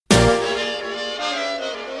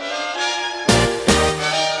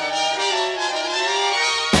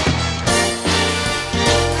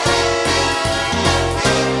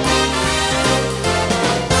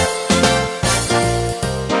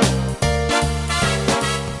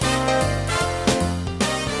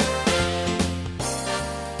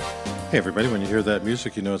Hey everybody, when you hear that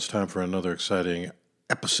music, you know it's time for another exciting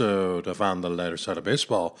episode of On the Lighter Side of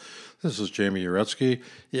Baseball. This is Jamie Uretsky.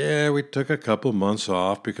 Yeah, we took a couple months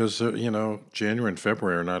off because, January and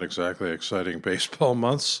February are not exactly exciting baseball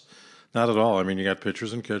months. Not at all. I mean, you got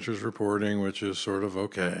pitchers and catchers reporting, which is sort of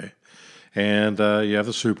okay. And you have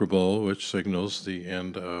the Super Bowl, which signals the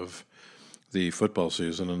end of the football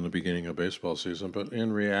season and the beginning of baseball season. But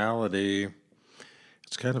in reality,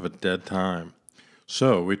 it's kind of a dead time.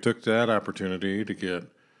 So we took that opportunity to get,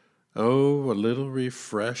 a little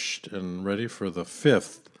refreshed and ready for the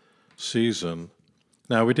fifth season.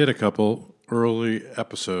 Now, we did a couple early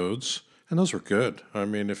episodes, and those were good. I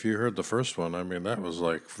mean, if you heard the first one, that was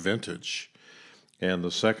like vintage. And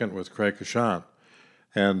the second with Craig Kashan.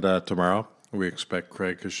 And tomorrow, we expect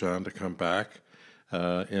Craig Kashan to come back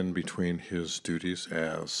in between his duties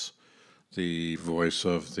as the voice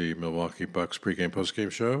of the Milwaukee Bucks pregame, postgame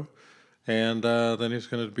show. And then he's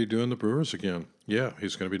going to be doing the Brewers again. Yeah,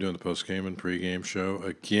 he's going to be doing the postgame and pregame show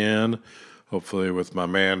again, hopefully with my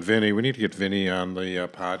man Vinny. We need to get Vinny on the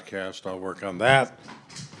podcast. I'll work on that.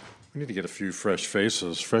 We need to get a few fresh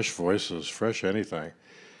faces, fresh voices, fresh anything.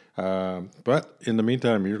 But in the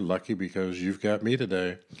meantime, you're lucky because you've got me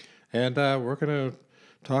today. And we're going to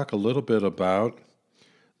talk a little bit about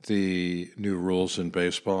the new rules in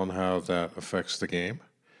baseball and how that affects the game.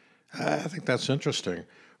 I think that's interesting.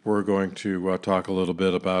 We're going to talk a little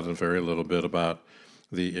bit about, and very little bit about,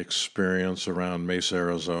 the experience around Mesa,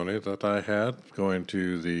 Arizona that I had going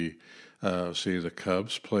to see the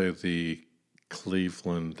Cubs play the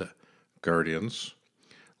Cleveland Guardians.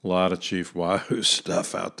 A lot of Chief Wahoo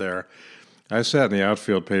stuff out there. I sat in the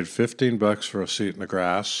outfield, paid $15 for a seat in the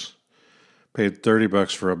grass, paid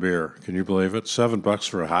 $30 for a beer. Can you believe it? $7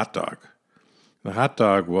 for a hot dog. The hot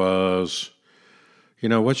dog was,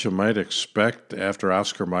 what you might expect after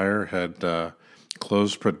Oscar Mayer had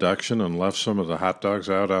closed production and left some of the hot dogs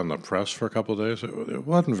out on the press for a couple of days. It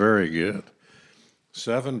wasn't very good.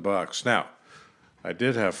 $7. Now, I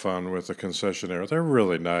did have fun with the concessionaire. They're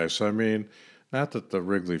really nice. I mean, not that the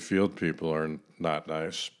Wrigley Field people are not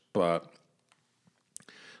nice, but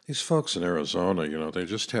these folks in Arizona,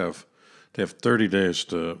 they have 30 days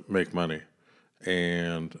to make money.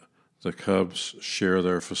 And the Cubs share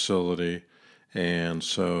their facility. And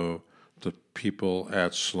so the people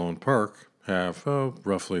at Sloan Park have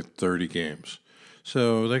roughly 30 games.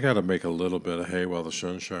 So they got to make a little bit of hay while the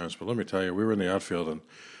sun shines. But let me tell you, we were in the outfield and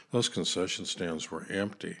those concession stands were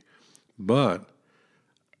empty. But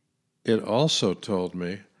it also told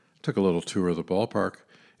me, took a little tour of the ballpark,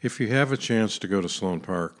 if you have a chance to go to Sloan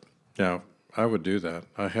Park, now I would do that.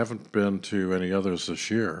 I haven't been to any others this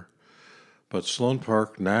year. But Sloan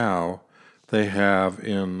Park now, they have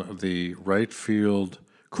in the right field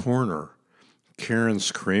corner,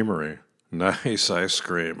 Karen's Creamery. Nice ice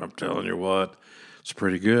cream, I'm telling you what. It's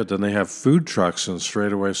pretty good. Then they have food trucks in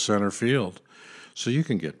straightaway center field. So you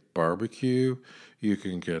can get barbecue, you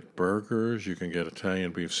can get burgers, you can get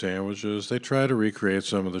Italian beef sandwiches. They try to recreate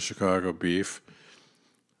some of the Chicago beef.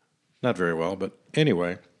 Not very well, but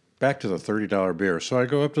anyway, back to the $30 beer. So I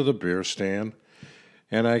go up to the beer stand,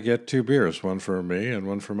 and I get 2 beers, one for me and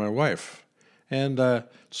one for my wife. And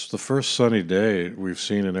it's the first sunny day we've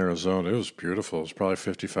seen in Arizona. It was beautiful. It was probably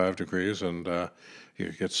 55 degrees, and you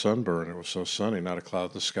could get sunburn. It was so sunny, not a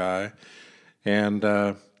cloud in the sky. And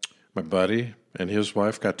my buddy and his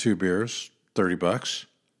wife got 2 beers, $30.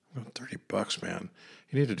 $30, man.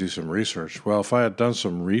 You need to do some research. Well, if I had done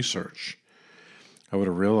some research, I would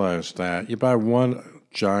have realized that you buy one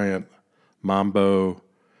giant Mambo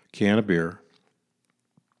can of beer,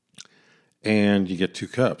 and you get 2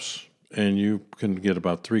 cups. And you can get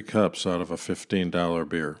about 3 cups out of a $15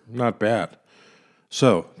 beer. Not bad.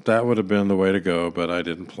 So that would have been the way to go, but I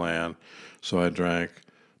didn't plan. So I drank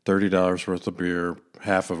 $30 worth of beer,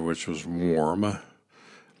 half of which was warm,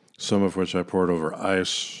 some of which I poured over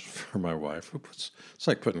ice for my wife. It's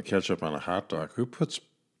like putting ketchup on a hot dog. Who puts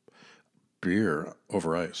beer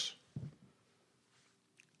over ice?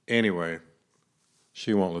 Anyway,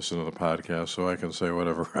 she won't listen to the podcast, so I can say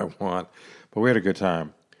whatever I want. But we had a good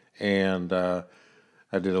time. And I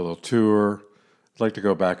did a little tour. I'd like to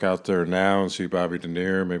go back out there now and see Bobby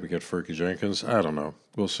Denier, maybe get Fergie Jenkins. I don't know.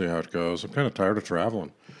 We'll see how it goes. I'm kind of tired of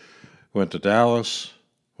traveling. Went to Dallas,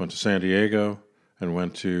 went to San Diego, and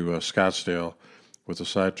went to Scottsdale with a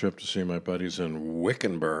side trip to see my buddies in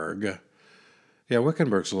Wickenburg. Yeah,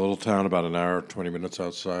 Wickenburg's a little town about an hour, 20 minutes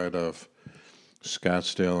outside of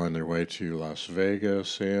Scottsdale on their way to Las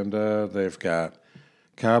Vegas. And they've got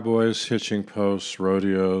cowboys, hitching posts,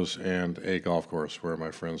 rodeos, and a golf course where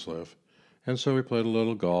my friends live. And so we played a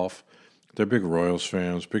little golf. They're big Royals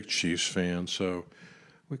fans, big Chiefs fans, so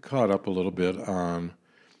we caught up a little bit on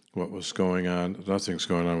what was going on. Nothing's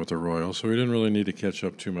going on with the Royals, so we didn't really need to catch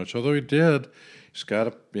up too much. Although he did, he's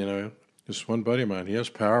got this one buddy of mine. He has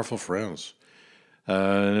powerful friends,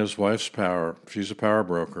 and his wife's she's a power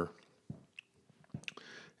broker,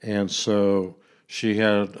 and so she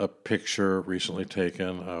had a picture recently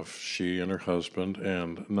taken of she and her husband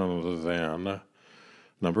and none other than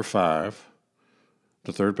number 5,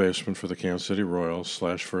 the third baseman for the Kansas City Royals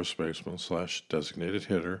 / first baseman / designated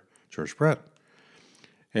hitter, George Brett.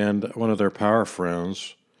 And one of their power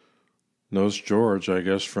friends knows George, I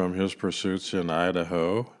guess, from his pursuits in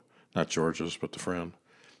Idaho. Not George's, but the friend.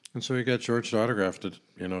 And so he got George to autograph it,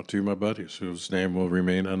 to my buddies, whose name will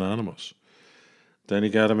remain anonymous. Then he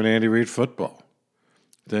got him an Andy Reid football.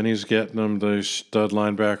 Then he's getting them the stud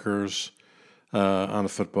linebackers on a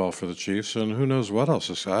football for the Chiefs, and who knows what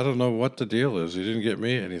else. I don't know what the deal is. He didn't get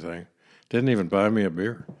me anything. Didn't even buy me a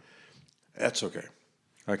beer. That's okay.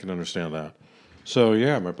 I can understand that. So,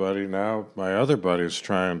 yeah, my other buddy's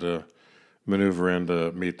trying to maneuver in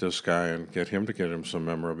to meet this guy and get him some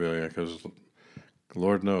memorabilia, because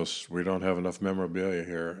Lord knows we don't have enough memorabilia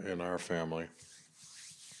here in our family.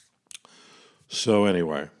 So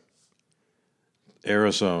anyway,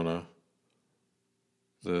 Arizona,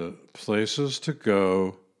 the places to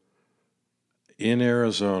go in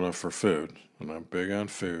Arizona for food, and I'm big on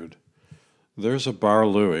food. There's a Bar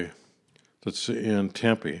Louie that's in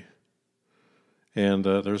Tempe, and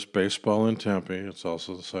there's baseball in Tempe. It's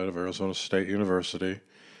also the site of Arizona State University.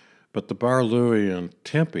 But the Bar Louie in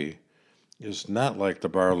Tempe is not like the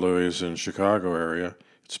Bar Louie's in Chicago area.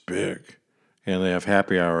 It's big, and they have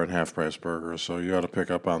happy hour and half-price burgers, so you ought to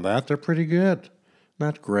pick up on that. They're pretty good.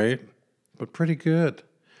 Not great, but pretty good.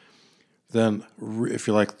 Then, if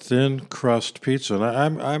you like thin crust pizza,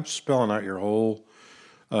 and I'm spelling out your whole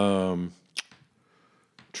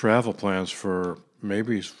travel plans for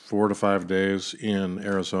maybe 4 to 5 days in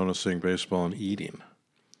Arizona, seeing baseball and eating.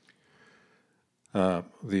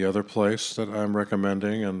 The other place that I'm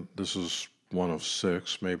recommending, and this is one of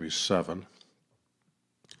 6, maybe 7,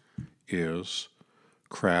 is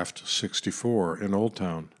Craft 64 in Old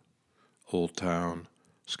Town,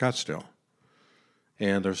 Scottsdale.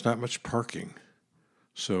 And there's not much parking.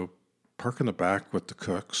 So park in the back with the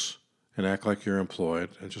cooks and act like you're employed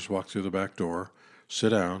and just walk through the back door, sit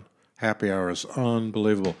down. Happy hour is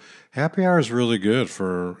unbelievable. Happy hour is really good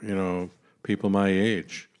for, people my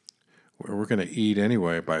age. We're going to eat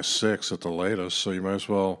anyway by 6 at the latest, so you might as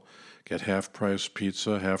well get half-price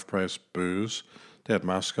pizza, half-price booze. They had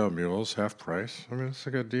Moscow Mules, half price. I mean, it's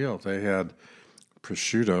a good deal. They had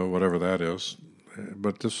prosciutto, whatever that is,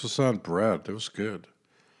 but this was on bread. It was good.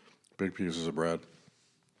 Big pieces of bread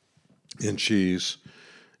and cheese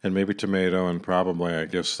and maybe tomato, and probably, I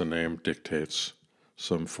guess the name dictates,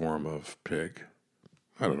 some form of pig.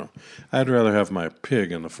 I don't know. I'd rather have my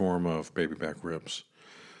pig in the form of baby back ribs.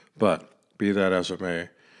 But be that as it may,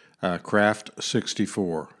 Craft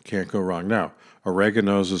 64, can't go wrong. Now,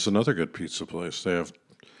 Oregano's is another good pizza place. They have,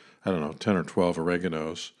 10 or 12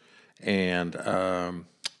 Oregano's, and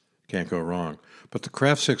can't go wrong. But the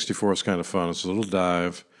Craft 64 is kind of fun. It's a little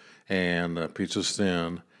dive, and pizza's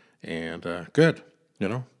thin, and good,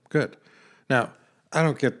 good. Now, I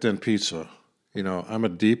don't get thin pizza. I'm a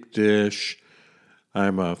deep dish.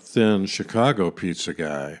 I'm a thin Chicago pizza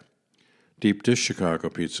guy. Deep dish Chicago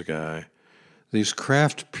pizza guy. These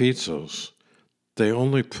craft pizzas, they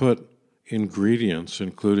only put ingredients,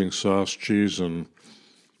 including sauce, cheese, and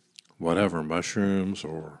whatever, mushrooms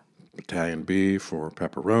or Italian beef or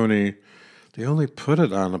pepperoni. They only put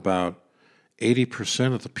it on about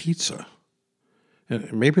 80% of the pizza.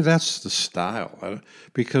 And maybe that's the style.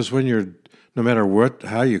 Because when no matter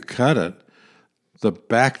how you cut it, the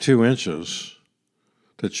back 2 inches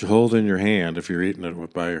that you hold in your hand, if you're eating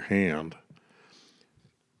it by your hand,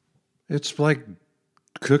 it's like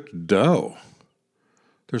cooked dough.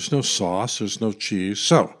 There's no sauce, there's no cheese.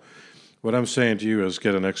 So, what I'm saying to you is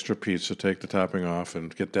get an extra pizza, take the topping off,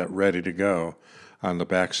 and get that ready to go on the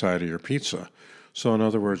back side of your pizza. So, in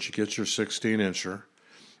other words, you get your 16-incher,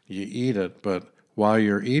 you eat it, but while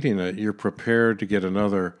you're eating it, you're prepared to get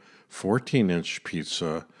another 14-inch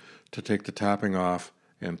pizza to take the topping off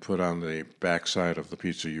and put on the backside of the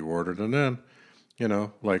pizza you ordered. And then,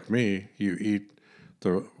 like me, you eat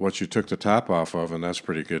what you took the top off of, and that's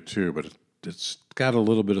pretty good too, but it's got a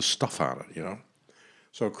little bit of stuff on it,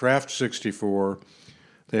 So Craft 64,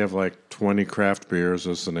 they have like 20 craft beers,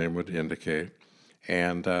 as the name would indicate.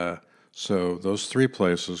 And so those 3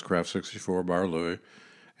 places, Craft 64, Bar Louie,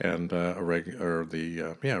 and Oregano's,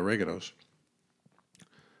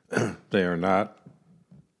 they are not,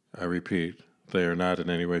 I repeat, They are not in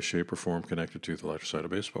any way, shape, or form connected to the lighter side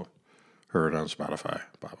of baseball. Heard on Spotify,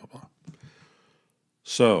 blah, blah, blah.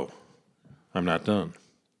 So, I'm not done.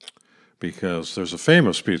 Because there's a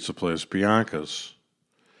famous pizza place, Bianca's.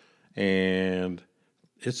 And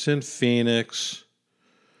it's in Phoenix.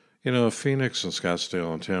 You know, Phoenix and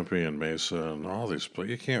Scottsdale and Tempe and Mesa and all these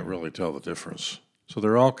places, you can't really tell the difference. So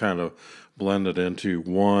they're all kind of blended into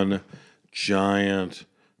one giant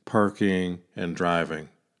parking and driving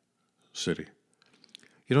city.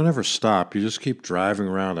 You don't ever stop. You just keep driving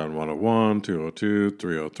around on 101, 202,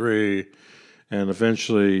 303, and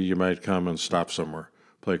eventually you might come and stop somewhere,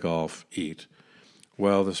 play golf, eat.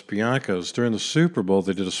 Well, this Bianca's, during the Super Bowl,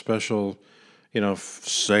 they did a special,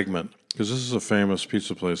 segment, because this is a famous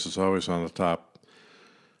pizza place that's always on the top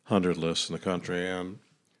 100 list in the country, and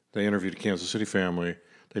they interviewed a Kansas City family.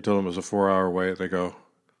 They told them it was a 4-hour wait. They go,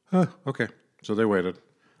 okay. So they waited.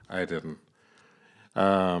 I didn't.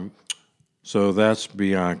 So that's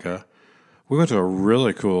Bianca. We went to a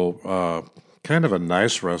really cool, kind of a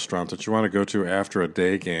nice restaurant that you want to go to after a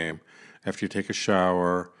day game, after you take a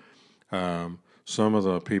shower. Some of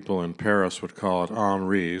the people in Paris would call it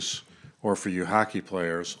Henri's, or for you hockey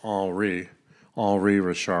players, Henri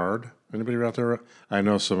Richard. Anybody out there? I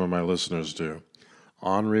know some of my listeners do.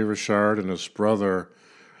 Henri Richard and his brother,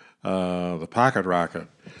 the Pocket Rocket.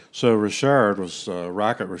 So Richard was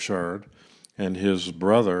Rocket Richard, and his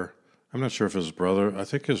brother, I'm not sure if I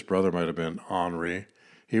think his brother might have been Henri.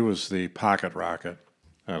 He was the Pocket Rocket.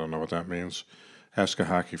 I don't know what that means. Ask a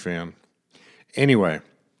hockey fan. Anyway,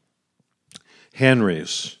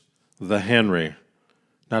 Henry's, the Henry,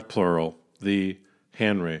 not plural, the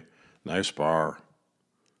Henry. Nice bar.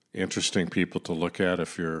 Interesting people to look at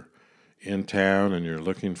if you're in town and you're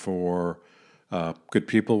looking for good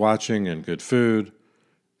people watching and good food.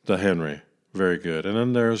 The Henry, very good. And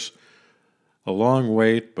then there's a long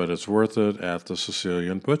wait, but it's worth it at the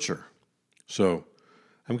Sicilian Butcher. So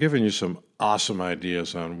I'm giving you some awesome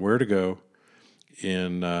ideas on where to go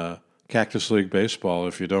in Cactus League Baseball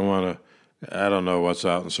if you don't want to, I don't know what's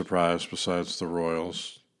out in Surprise besides the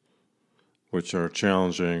Royals, which are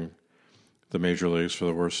challenging the major leagues for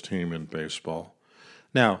the worst team in baseball.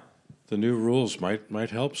 Now, the new rules might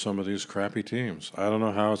help some of these crappy teams. I don't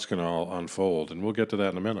know how it's going to all unfold, and we'll get to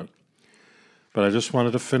that in a minute. But I just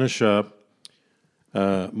wanted to finish up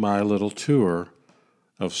my little tour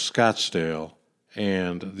of Scottsdale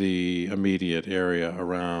and the immediate area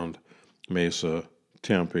around Mesa,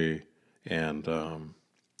 Tempe, and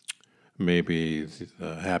maybe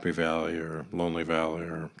Happy Valley or Lonely Valley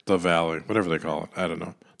or the Valley, whatever they call it. I don't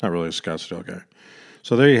know. Not really a Scottsdale guy.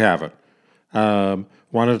 So there you have it.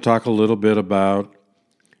 Wanted to talk a little bit about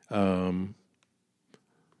the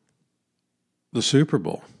Super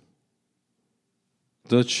Bowl.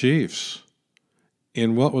 The Chiefs,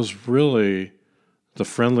 in what was really the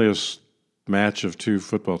friendliest match of two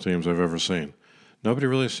football teams I've ever seen. Nobody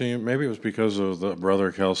really seen. Maybe it was because of the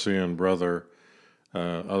brother Kelsey and brother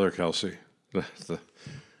other Kelsey, the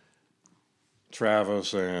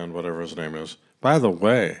Travis and whatever his name is. By the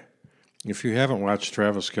way, if you haven't watched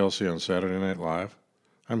Travis Kelsey on Saturday Night Live,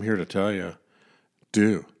 I'm here to tell you,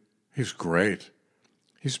 do. He's great.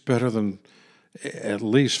 He's better than at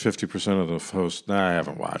least 50% of the hosts. Nah, I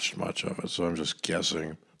haven't watched much of it, so I'm just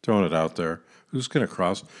guessing, throwing it out there. Who's going to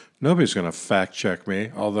cross? Nobody's going to fact check me,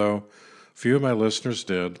 although a few of my listeners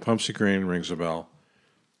did. Pumpsy Green rings a bell.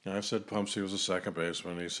 And I said Pumpsy was a second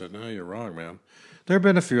baseman. He said, no, you're wrong, man. There have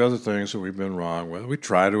been a few other things that we've been wrong with. We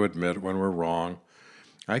try to admit when we're wrong.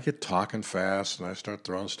 I get talking fast, and I start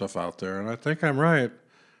throwing stuff out there, and I think I'm right.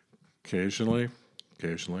 Occasionally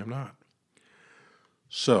I'm not.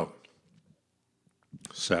 So,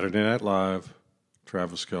 Saturday Night Live,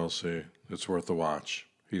 Travis Kelsey, it's worth a watch.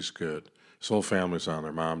 He's good. His whole family's on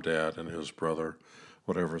there, mom, dad, and his brother,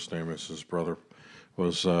 whatever his name is, his brother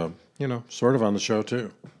was, sort of on the show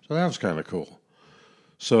too. So that was kind of cool.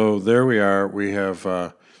 So there we are. We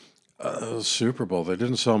have Super Bowl. They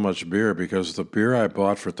didn't sell much beer because the beer I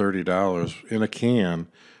bought for $30 in a can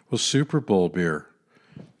was Super Bowl beer.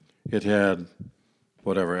 It had,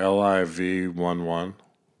 LIV11.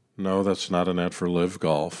 No, that's not an ad for Live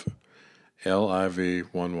Golf.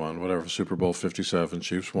 LIV11, whatever, Super Bowl 57,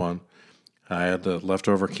 Chiefs won. I had the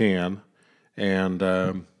leftover can, and,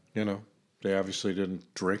 they obviously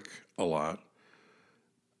didn't drink a lot.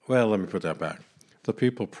 Well, let me put that back. The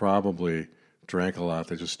people probably drank a lot.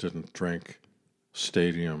 They just didn't drink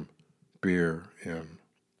stadium beer in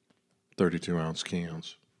 32-ounce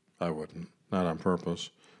cans. I wouldn't. Not on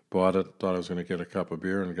purpose. Bought it, thought I was going to get a cup of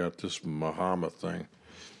beer, and got this Muhammad thing.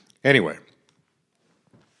 Anyway,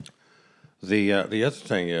 the other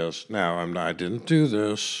thing is, now I didn't do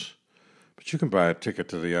this, But you can buy a ticket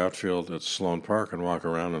to the outfield at Sloan Park and walk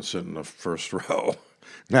around and sit in the first row.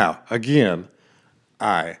 Now, again,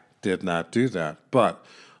 I did not do that. But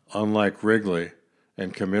unlike Wrigley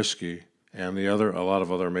and Comiskey and a lot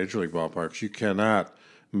of other Major League ballparks, you cannot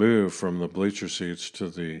move from the bleacher seats to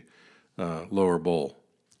the lower bowl.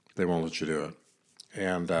 They won't let you do it.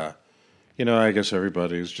 And, I guess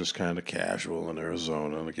everybody's just kind of casual in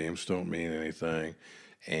Arizona, and the games don't mean anything.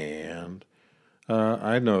 And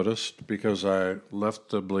I noticed, because I left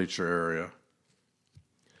the bleacher area.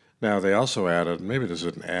 Now, they also added, maybe this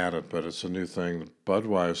isn't added, but it's a new thing, the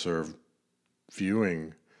Budweiser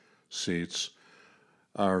viewing seats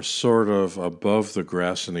are sort of above the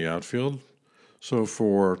grass in the outfield. So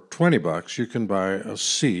for $20, you can buy a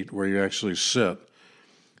seat where you actually sit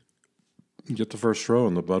and get the first row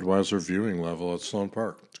in the Budweiser viewing level at Sloan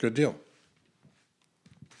Park. It's a good deal.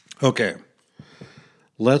 Okay,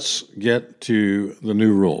 let's get to the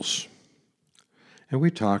new rules. And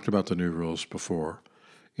we talked about the new rules before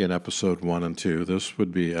in episode 1 and 2. This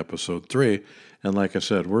would be episode 3. And like I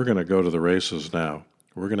said, we're going to go to the races now.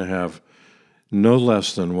 We're going to have no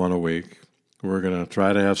less than one a week. We're going to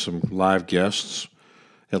try to have some live guests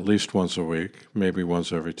at least once a week, maybe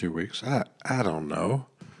once every 2 weeks. I don't know.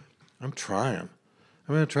 I'm trying.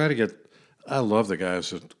 I'm going to try to get... I love the guys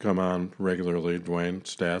that come on regularly. Dwayne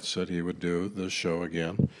Stats said he would do this show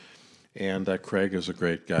again. And Craig is a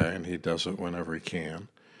great guy, and he does it whenever he can.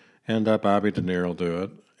 And Bobby De Niro will do it.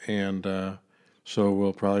 And so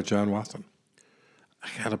will probably John Watson. I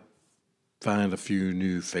got to find a few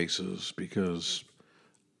new faces, because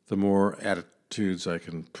the more attitudes I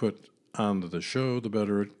can put onto the show, the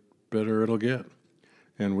better it'll get.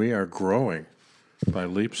 And we are growing by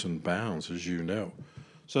leaps and bounds, as you know.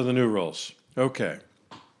 So the new rules. Okay.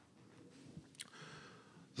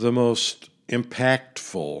 The most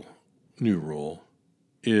impactful new rule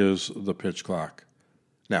is the pitch clock.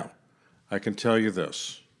 Now, I can tell you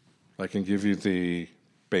this. I can give you the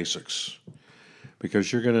basics,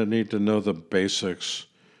 because you're going to need to know the basics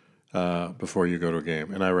before you go to a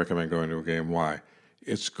game. And I recommend going to a game. Why?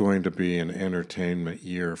 It's going to be an entertainment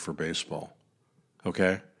year for baseball.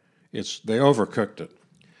 Okay? They overcooked it.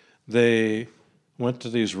 They went to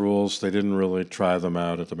these rules. They didn't really try them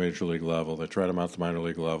out at the major league level. They tried them out at the minor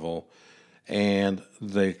league level, and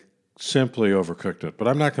they simply overcooked it. But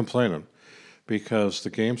I'm not complaining, because the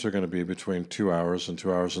games are going to be between 2 hours and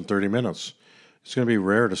 2 hours and 30 minutes. It's going to be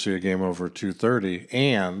rare to see a game over 2:30,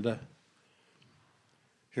 and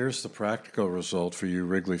here's the practical result for you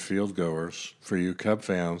Wrigley Field goers, for you Cub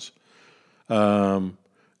fans. Go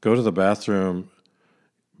to the bathroom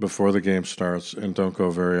before the game starts, and don't go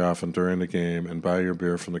very often during the game, and buy your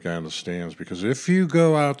beer from the guy in the stands, because if you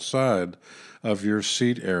go outside of your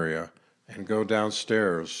seat area and go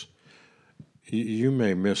downstairs, you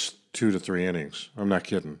may miss 2 to 3 innings. I'm not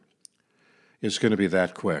kidding. It's going to be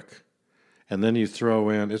that quick. And then you throw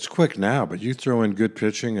in, it's quick now, but you throw in good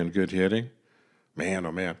pitching and good hitting, man,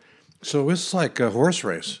 oh man. So it's like a horse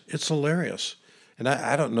race. It's hilarious. And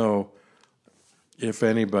I don't know if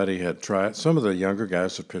anybody had tried. Some of the younger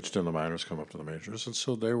guys that pitched in the minors come up to the majors, and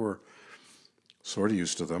so they were sort of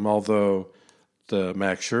used to them, although the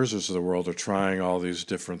Max Scherzers of the world are trying all these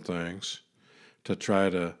different things to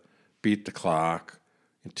try to beat the clock,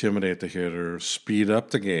 intimidate the hitter, speed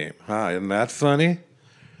up the game. Isn't that funny?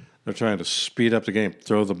 They're trying to speed up the game,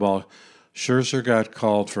 throw the ball. Scherzer got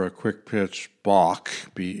called for a quick pitch balk,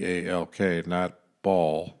 B-A-L-K, not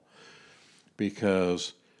ball,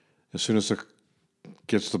 because as soon as the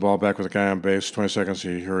gets the ball back with a guy on base, 20 seconds,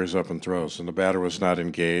 he hurries up and throws, and the batter was not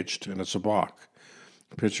engaged, and it's a balk.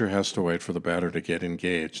 The pitcher has to wait for the batter to get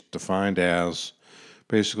engaged, defined as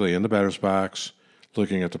basically in the batter's box,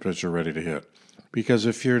 looking at the pitcher ready to hit. Because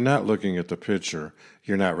if you're not looking at the pitcher,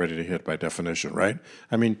 you're not ready to hit by definition, right?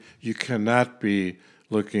 I mean, you cannot be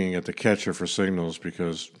looking at the catcher for signals,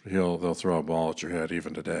 because they'll throw a ball at your head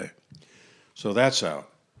even today. So that's out.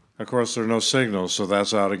 Of course, there are no signals, so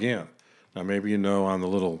that's out again. Now, maybe on the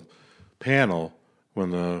little panel,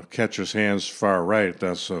 when the catcher's hand's far right,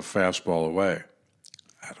 that's a fastball away.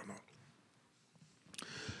 I don't know.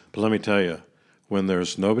 But let me tell you, when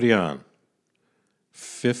there's nobody on,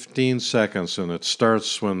 15 seconds, and it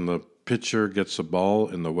starts when the pitcher gets the ball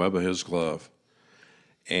in the web of his glove,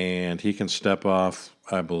 and he can step off,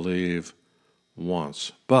 I believe,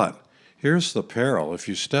 once. But here's the peril. If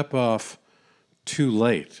you step off too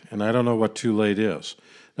late, and I don't know what too late is.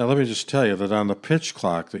 Now, let me just tell you that on the pitch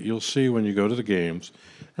clock that you'll see when you go to the games,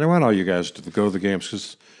 and I want all you guys to go to the games,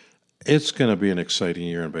 because it's going to be an exciting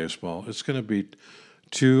year in baseball. It's going to be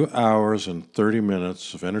 2 hours and 30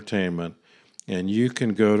 minutes of entertainment, and you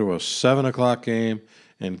can go to a 7 o'clock game,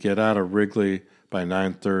 and get out of Wrigley by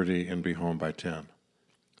 9:30 and be home by 10.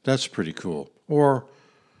 That's pretty cool. Or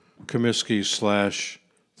Comiskey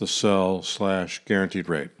 / the cell / guaranteed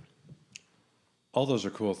rate. All those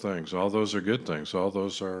are cool things. All those are good things. All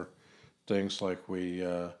those are things like we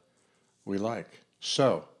like.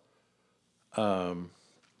 So, got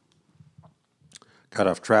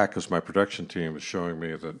off track because my production team is showing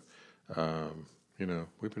me that,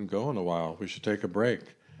 we've been going a while. We should take a break.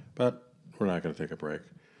 But we're not going to take a break.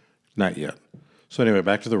 Not yet. So anyway,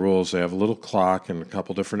 back to the rules. They have a little clock in a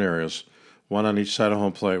couple different areas. One on each side of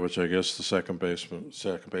home plate, which I guess the second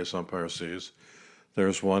base umpire sees.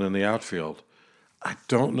 There's one in the outfield. I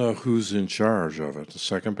don't know who's in charge of it. The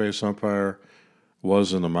second base umpire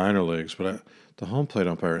was in the minor leagues, but the home plate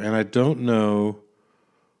umpire. And I don't know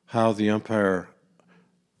how the umpire,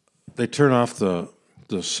 they turn off the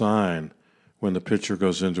sign when the pitcher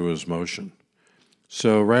goes into his motion.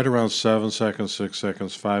 So right around 7 seconds, 6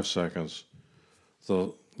 seconds, 5 seconds,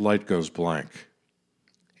 the light goes blank.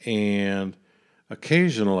 And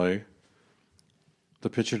occasionally, the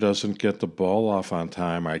pitcher doesn't get the ball off on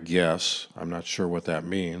time, I guess. I'm not sure what that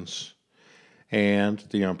means. And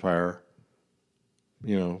the umpire,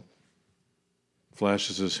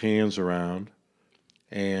 flashes his hands around,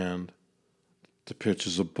 and the pitch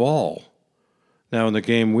is a ball. Now, in the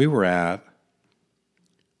game we were at,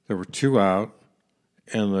 there were 2 out,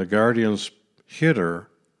 and the Guardians hitter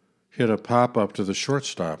hit a pop-up to the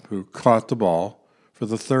shortstop, who caught the ball for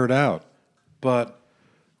the 3rd out. But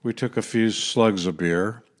we took a few slugs of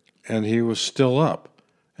beer, and he was still up.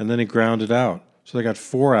 And then he grounded out. So they got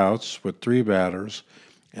 4 outs with 3 batters.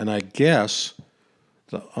 And I guess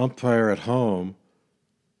the umpire at home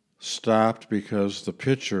stopped because the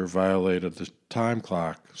pitcher violated the time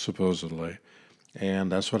clock, supposedly.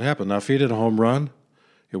 And that's what happened. Now, if he did a home run,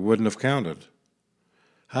 it wouldn't have counted.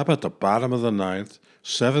 How about the bottom of the 9th,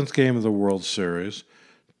 7th game of the World Series,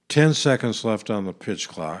 10 seconds left on the pitch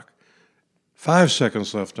clock, 5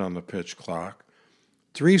 seconds left on the pitch clock,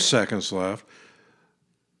 3 seconds left.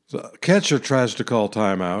 The catcher tries to call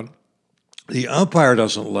timeout. The umpire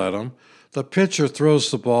doesn't let him. The pitcher throws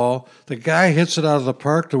the ball. The guy hits it out of the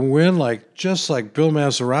park to win, just like Bill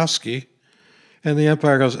Mazeroski. And the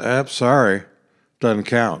umpire goes, sorry, doesn't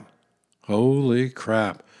count. Holy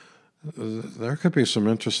crap. There could be some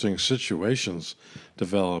interesting situations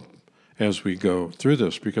develop as we go through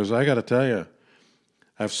this, because I got to tell you,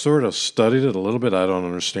 I've sort of studied it a little bit. I don't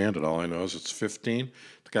understand it. All I know is it's 15.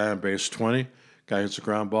 The guy on base 20. Guy hits a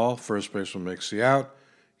ground ball. First baseman makes the out.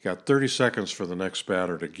 You got 30 seconds for the next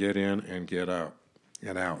batter to get in and get out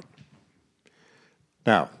and out.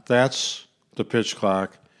 Now, that's the pitch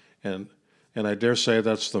clock, and I dare say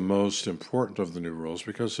that's the most important of the new rules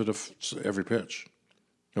because it affects every pitch.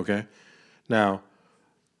 Okay? Now,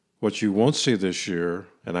 what you won't see this year,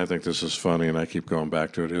 and I think this is funny and I keep going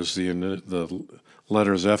back to it, is the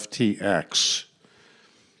letters FTX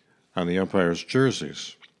on the umpires'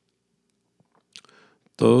 jerseys.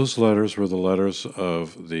 Those letters were the letters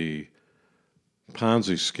of the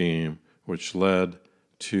Ponzi scheme, which led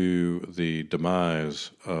to the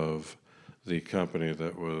demise of the company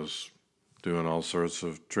that was doing all sorts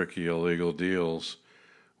of tricky, illegal deals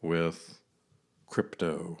with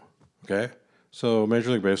crypto. Okay? So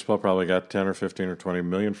Major League Baseball probably got 10 or 15 or 20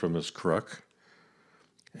 million from this crook.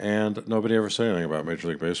 And nobody ever said anything about Major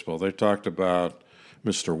League Baseball. They talked about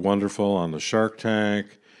Mr. Wonderful on the Shark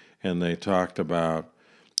Tank, and they talked about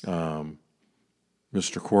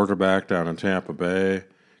Mr. Quarterback down in Tampa Bay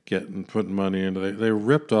putting money into it. They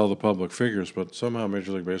ripped all the public figures, but somehow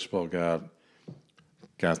Major League Baseball got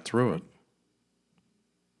through it.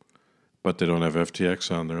 But they don't have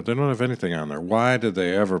FTX on there. They don't have anything on there. Why did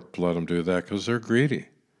they ever let them do that? Because they're greedy.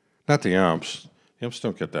 Not the umps. The umps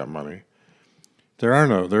don't get that money.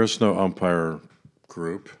 There's no umpire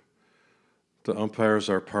group. The umpires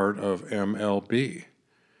are part of MLB.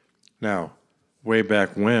 Now, way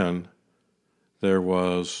back when, there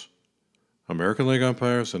was American League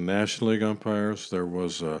umpires and National League umpires. There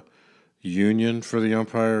was a union for the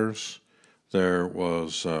umpires. There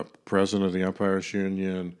was a president of the umpires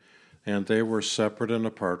union. And they were separate and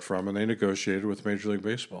apart from, and they negotiated with Major League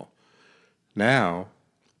Baseball. Now,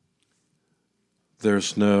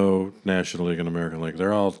 there's no National League and American League.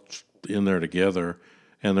 They're all in there together,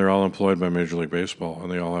 and they're all employed by Major League Baseball,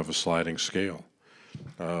 and they all have a sliding scale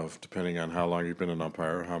of, depending on how long you've been an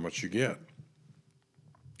umpire, how much you get.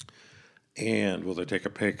 And will they take a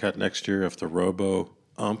pay cut next year if the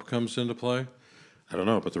robo-ump comes into play? I don't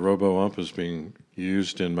know, but the robo-ump is being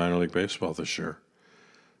used in minor league baseball this year.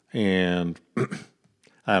 And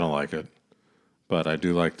I don't like it. But I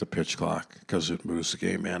do like the pitch clock because it moves the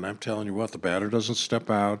game, man. I'm telling you what, the batter doesn't step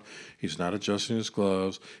out. He's not adjusting his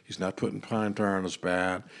gloves. He's not putting pine tar on his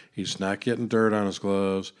bat. He's not getting dirt on his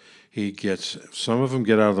gloves. Some of them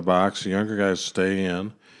get out of the box. The younger guys stay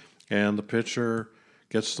in. And the pitcher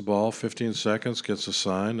gets the ball 15 seconds, gets a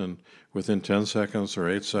sign, and within 10 seconds or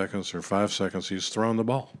 8 seconds or 5 seconds, he's thrown the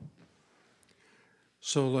ball.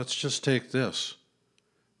 So let's just take this.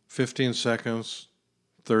 15 seconds,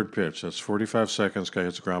 third pitch. That's 45 seconds. Guy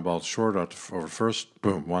hits a ground ball short out over first.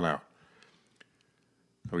 Boom, 1 out.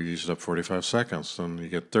 We used up 45 seconds. Then you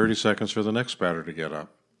get 30 seconds for the next batter to get up.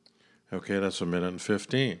 Okay, that's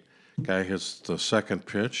 1:15. Guy hits the second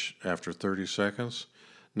pitch after 30 seconds.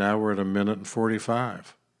 Now we're at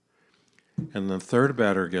 1:45. And then third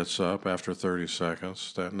batter gets up after 30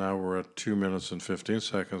 seconds. Now we're at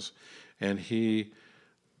 2:15, and he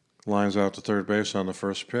lines out to third base on the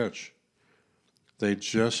first pitch. They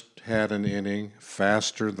just had an inning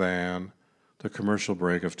faster than the commercial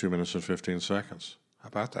break of 2:15. How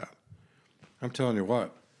about that? I'm telling you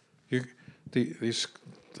what.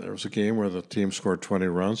 There was a game where the team scored 20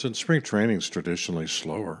 runs, and spring training's traditionally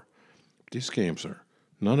slower. These games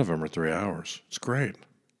none of them are 3 hours. It's great.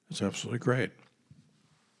 It's absolutely great.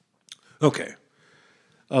 Okay.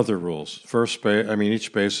 Other rules. First base,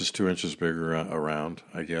 each base is 2 inches bigger around,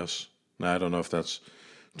 I guess. Now, I don't know if that's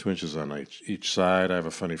 2 inches on each side. I have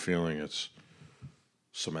a funny feeling it's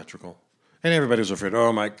symmetrical. And everybody's afraid,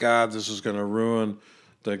 oh my God, this is going to ruin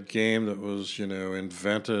the game that was,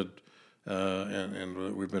 invented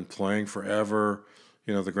and we've been playing forever.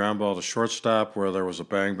 The ground ball to shortstop where there was a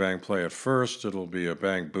bang-bang play at first. It'll be a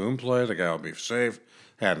bang-boom play. The guy will be safe.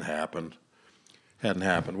 Hadn't happened.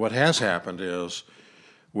 What has happened is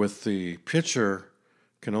with the pitcher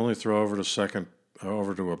can only throw over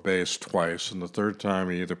to a base twice, and the third time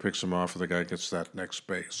he either picks him off or the guy gets that next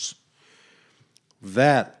base.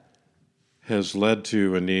 That has led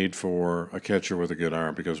to a need for a catcher with a good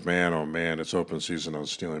arm because, man, oh man, it's open season on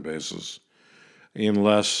stealing bases.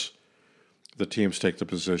 Unless the teams take the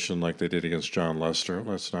position like they did against John Lester.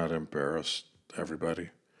 Let's not embarrass everybody.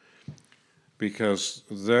 Because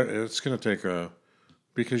it's going to take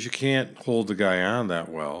because you can't hold the guy on that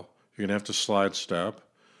well. You're going to have to slide step,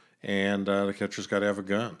 and the catcher's got to have a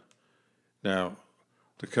gun. Now,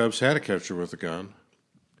 the Cubs had a catcher with a gun.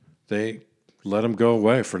 They let him go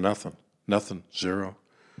away for nothing. Nothing. Zero.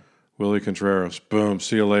 Willie Contreras. Boom.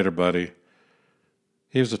 See you later, buddy.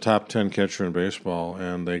 He was a top 10 catcher in baseball,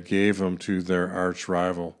 and they gave him to their arch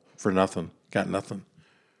rival for nothing. Got nothing.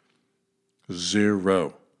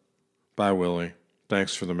 Zero. Bye, Willie.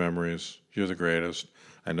 Thanks for the memories. You're the greatest.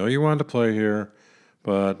 I know you wanted to play here,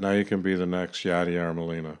 but now you can be the next Yadier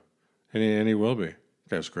Molina. And he will be. The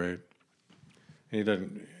guy's great. He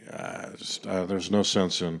doesn't. There's no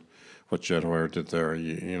sense in what Jed Hoyer did there.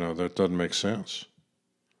 That doesn't make sense.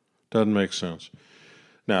 Doesn't make sense.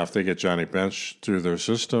 Now, if they get Johnny Bench through their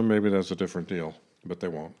system, maybe that's a different deal, but they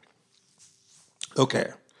won't.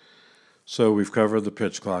 Okay. So we've covered the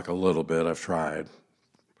pitch clock a little bit. I've tried.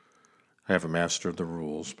 I haven't mastered the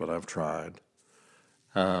rules, but I've tried.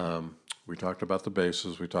 We talked about the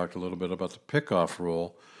bases. We talked a little bit about the pickoff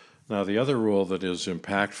rule. Now, the other rule that is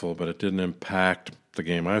impactful, but it didn't impact the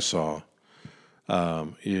game I saw,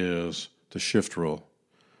 is the shift rule.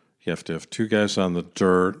 You have to have 2 guys on the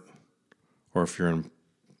dirt, or if you're in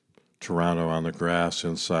Toronto, on the grass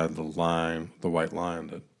inside the line, the white line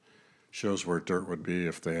that shows where dirt would be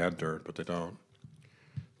if they had dirt, but they don't.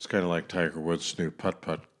 It's kind of like Tiger Woods' new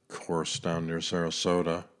putt-putt course down near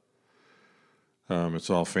Sarasota. It's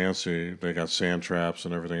all fancy. They got sand traps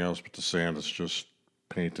and everything else, but the sand is just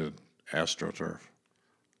painted AstroTurf.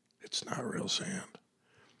 It's not real sand.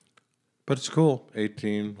 But it's cool.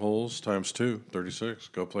 18 holes times 2, 36.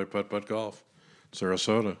 Go play putt-putt golf.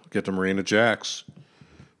 Sarasota. Get to Marina Jack's.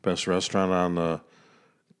 Best restaurant on the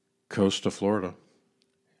coast of Florida.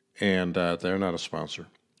 And they're not a sponsor.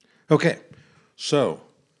 Okay. So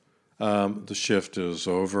the shift is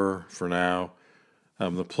over for now.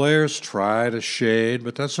 The players try to shade,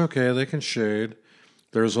 but that's okay. They can shade.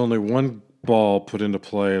 There's only one ball put into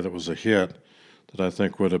play that was a hit that I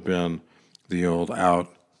think would have been the old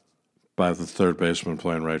out by the third baseman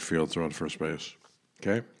playing right field, throwing first base.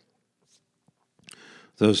 Okay?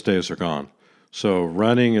 Those days are gone. So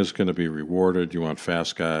running is going to be rewarded. You want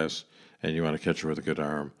fast guys, and you want a catcher with a good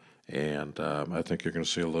arm. And I think you're going to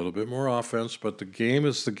see a little bit more offense, but the game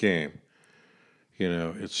is the game.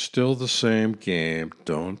 It's still the same game.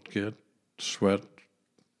 Don't sweat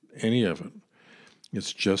any of it.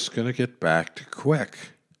 It's just going to get back to quick.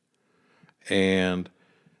 And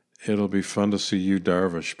it'll be fun to see Yu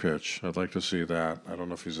Darvish pitch. I'd like to see that. I don't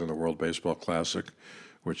know if he's in the World Baseball Classic,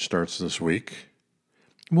 which starts this week.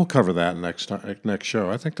 We'll cover that next show.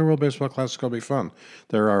 I think the World Baseball Classic will be fun.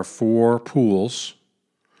 There are 4 pools.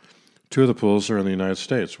 2 of the pools are in the United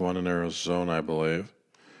States. One in Arizona, I believe,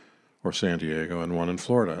 or San Diego, and one in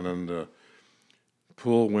Florida. And then the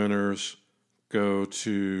pool winners go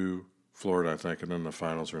to Florida, I think, and then the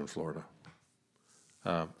finals are in Florida.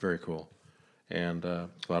 Very cool. And a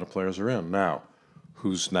lot of players are in. Now,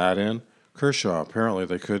 who's not in? Kershaw. Apparently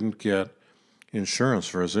they couldn't get insurance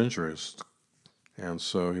for his injuries, and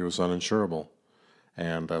so he was uninsurable.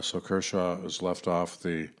 And so Kershaw is left off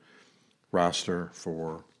the roster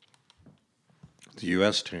for the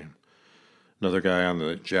U.S. team. Another guy on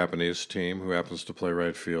the Japanese team who happens to play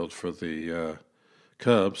right field for the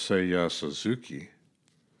Cubs, Seiya Suzuki,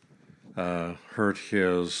 hurt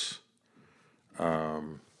his,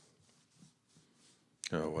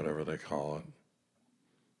 whatever they call it.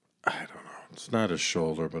 I don't know. It's not his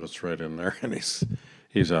shoulder, but it's right in there, and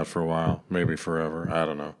he's out for a while, maybe forever. I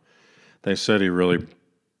don't know. They said he really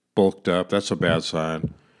bulked up. That's a bad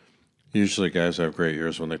sign. Usually guys have great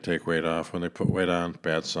years when they take weight off. When they put weight on,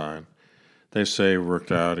 bad sign. They say he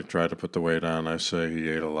worked out, he tried to put the weight on. I say he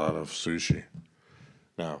ate a lot of sushi.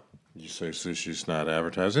 Now, you say sushi's not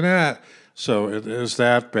advertising. So is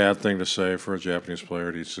that bad thing to say for a Japanese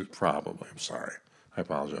player to eat sushi? Probably. I'm sorry. I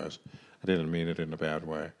apologize. I didn't mean it in a bad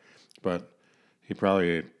way. But he probably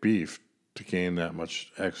ate beef to gain that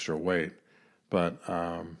much extra weight. But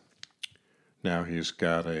now he's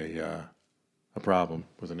got a problem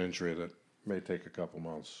with an injury that may take a couple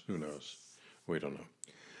months. Who knows? We don't know.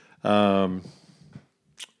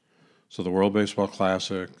 So the World Baseball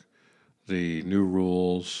Classic, the new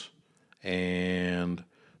rules, and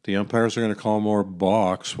the umpires are going to call more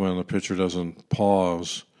balks when the pitcher doesn't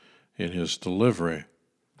pause in his delivery,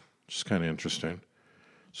 which is kind of interesting.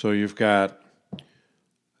 So you've got,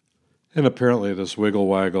 and apparently this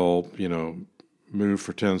wiggle-waggle, move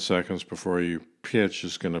for 10 seconds before you pitch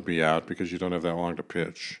is going to be out because you don't have that long to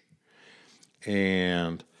pitch.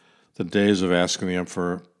 And the days of asking the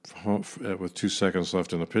umpire with 2 seconds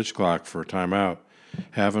left in the pitch clock for a timeout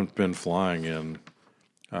haven't been flying in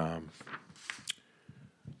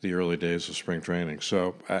the early days of spring training.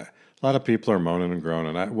 So a lot of people are moaning and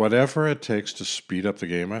groaning. Whatever it takes to speed up the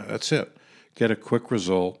game, that's it. Get a quick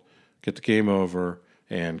result, get the game over,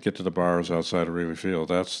 and get to the bars outside of Wrigley Field.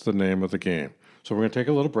 That's the name of the game. So we're going to take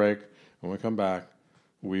a little break. When we come back,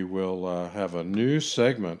 we will have a new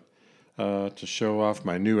segment to show off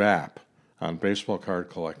my new app on baseball card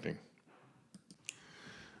collecting.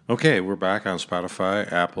 Okay, we're back on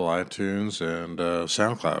Spotify, Apple, iTunes, and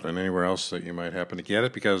SoundCloud, and anywhere else that you might happen to get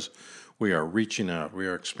it, because we are reaching out. We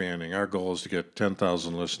are expanding. Our goal is to get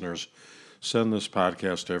 10,000 listeners. Send this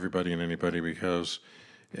podcast to everybody and anybody, because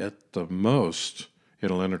at the most,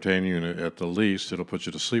 it'll entertain you, and at the least, it'll put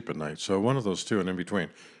you to sleep at night. So one of those two, and in between.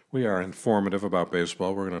 We are informative about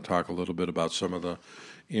baseball. We're going to talk a little bit about some of the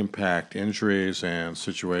impact injuries and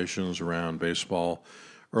situations around baseball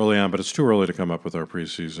early on, but it's too early to come up with our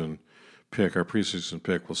preseason pick. Our preseason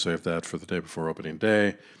pick, we'll save that for the day before opening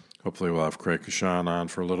day. Hopefully we'll have Craig Kashan on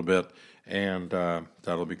for a little bit, and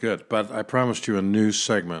that'll be good. But I promised you a new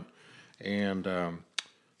segment, and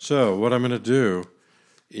so what I'm going to do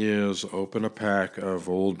is open a pack of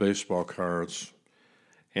old baseball cards,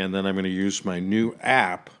 and then I'm going to use my new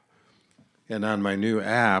app, and on my new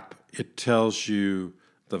app, it tells you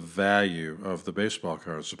the value of the baseball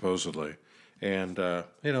cards, supposedly. And,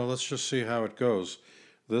 let's just see how it goes.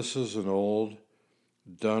 This is an old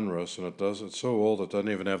Donruss, and it's so old it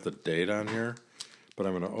doesn't even have the date on here. But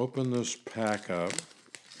I'm going to open this pack up,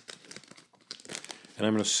 and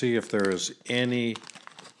I'm going to see if there is any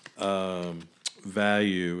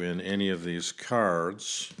value in any of these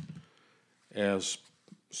cards as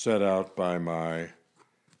set out by my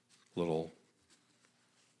little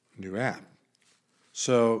new app.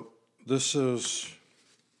 So this is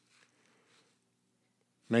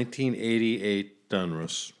 1988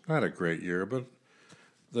 Donruss. Not a great year, but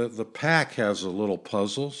the pack has a little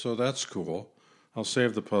puzzle, so that's cool. I'll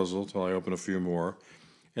save the puzzle till I open a few more.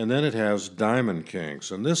 And then it has Diamond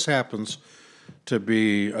Kings. And this happens to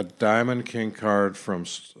be a Diamond King card from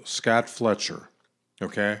Scott Fletcher.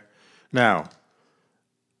 Okay? Now,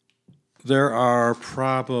 there are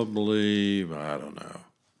probably,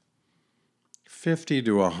 50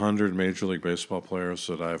 to 100 Major League Baseball players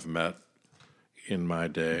that I've met in my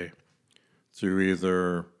day through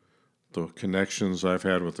either the connections I've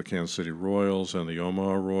had with the Kansas City Royals and the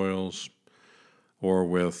Omaha Royals, or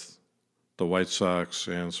with the White Sox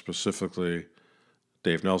and specifically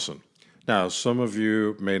Dave Nelson. Now, some of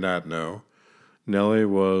you may not know, Nelly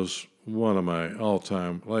was one of my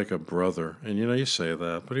all-time, like a brother. And you say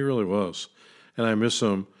that, but he really was. And I miss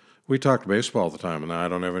him. We talked baseball all the time, and now I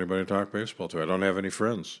don't have anybody to talk baseball to. I don't have any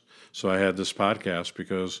friends. So I had this podcast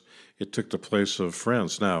because it took the place of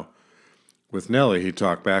friends. Now, with Nelly, he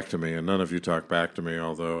talked back to me, and none of you talked back to me,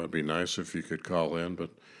 although it'd be nice if you could call in.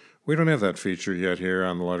 But we don't have that feature yet here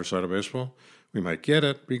on the lighter side of baseball. We might get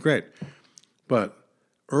it. Be great. But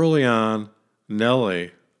early on,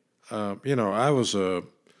 Nelly, I was a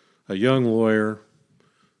young lawyer,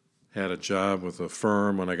 had a job with a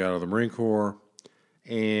firm when I got out of the Marine Corps,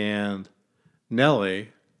 and Nelly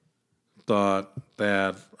thought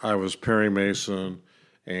that I was Perry Mason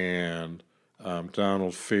and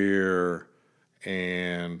Donald Fear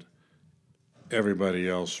and everybody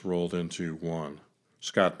else rolled into one.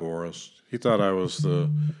 Scott Boras. He thought I was the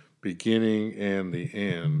beginning and the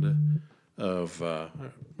end of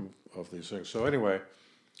these things. So anyway,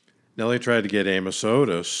 Nelly tried to get Amos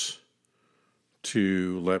Otis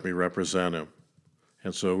to let me represent him.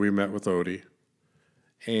 And so we met with Odie.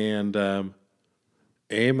 And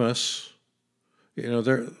Amos,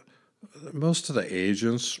 most of the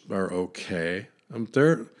agents are okay.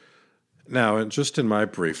 Now, and just in my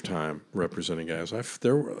brief time representing guys,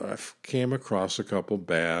 I've came across a couple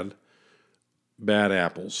bad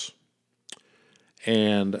apples.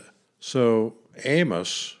 And so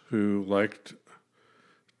Amos, who liked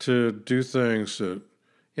to do things that,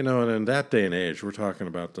 and in that day and age, we're talking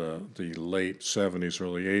about the late 70s,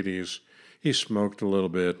 early 80s, he smoked a little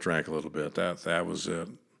bit, drank a little bit. That was it.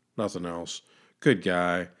 Nothing else. Good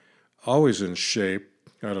guy. Always in shape.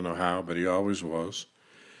 I don't know how, but he always was.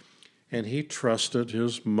 And he trusted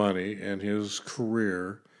his money and his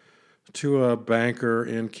career to a banker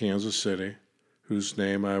in Kansas City, whose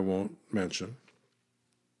name I won't mention.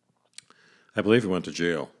 I believe he went to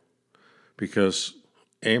jail because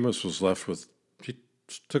Amos was left with, he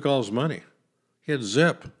took all his money. He had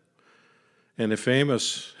zip. And if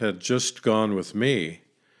Amos had just gone with me,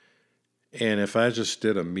 and if I just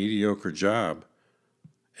did a mediocre job,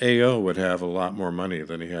 AO would have a lot more money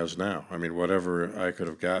than he has now. I mean, whatever I could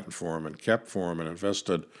have gotten for him and kept for him and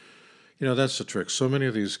invested, that's the trick. So many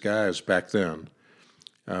of these guys back then,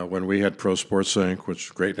 when we had Pro Sports Inc.,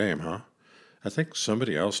 which great name, huh? I think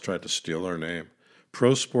somebody else tried to steal our name.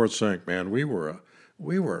 Pro Sports Inc., man, we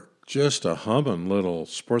were just a humming little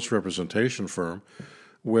sports representation firm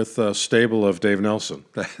with a stable of Dave Nelson.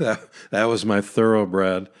 That was my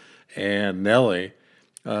thoroughbred. And Nelly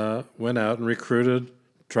went out and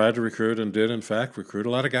tried to recruit, and did, in fact, recruit a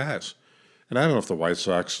lot of guys. And I don't know if the White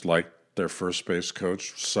Sox liked their first base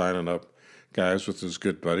coach signing up guys with his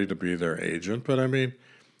good buddy to be their agent, but I mean,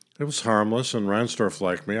 it was harmless, and Reinsdorf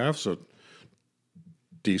liked me. I was a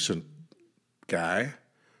decent guy,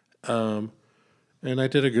 and I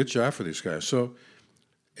did a good job for these guys. So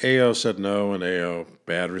AO said no, and AO,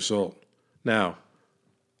 bad result. Now,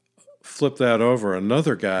 flip that over,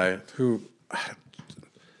 another guy who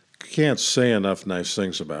can't say enough nice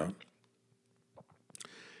things about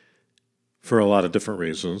for a lot of different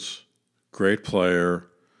reasons. Great player,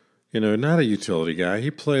 not a utility guy. He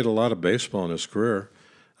played a lot of baseball in his career.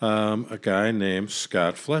 A guy named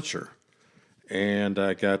Scott Fletcher. And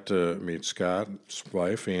I got to meet Scott's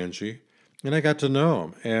wife, Angie, and I got to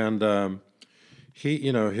know him. And he,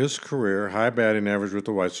 his career, high batting average with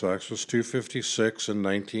the White Sox was .256 in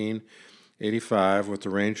 1985. With the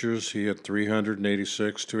Rangers, he had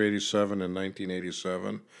 386, 287 in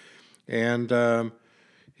 1987. And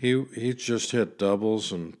he just hit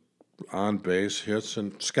doubles and on-base hits,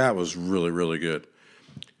 and Scott was really, really good.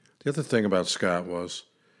 The other thing about Scott was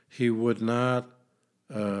he would not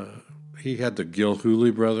he had the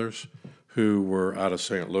Gilhooly brothers who were out of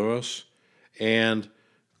St. Louis, and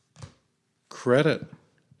credit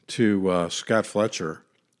to Scott Fletcher,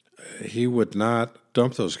 he would not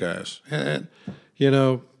dump those guys. And,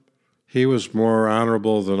 he was more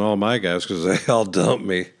honorable than all my guys because they all dumped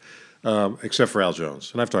me, except for Al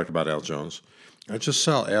Jones. And I've talked about Al Jones. I just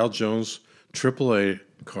saw Al Jones' AAA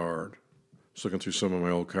card. I was looking through some of my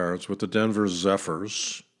old cards with the Denver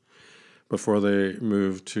Zephyrs before they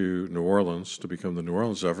moved to New Orleans to become the New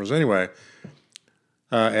Orleans Zephyrs. Anyway,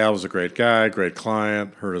 Al was a great guy, great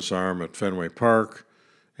client, hurt his arm at Fenway Park,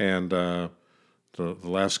 and the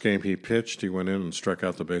last game he pitched, he went in and struck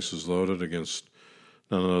out the bases loaded against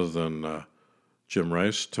none other than Jim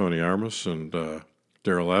Rice, Tony Armas, and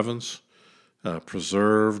Darrell Evans,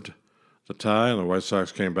 preserved the tie, and the White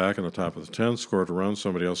Sox came back in the top of the 10th, scored a run,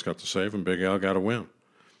 somebody else got the save, and Big Al got a win.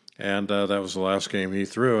 And that was the last game he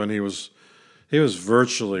threw, and he was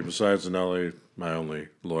virtually, besides Nelly, my only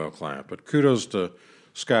loyal client. But kudos to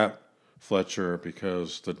Scott Fletcher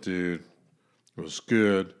because the dude was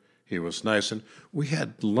good. He was nice. And we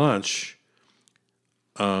had lunch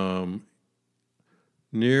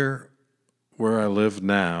near where I live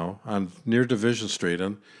now, near Division Street.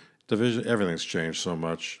 And everything's changed so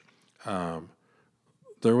much.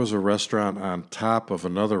 There was a restaurant on top of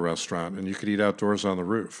another restaurant, and you could eat outdoors on the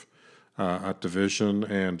roof at Division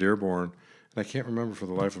and Dearborn. And I can't remember for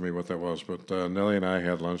the life of me what that was, but Nellie and I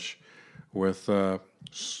had lunch with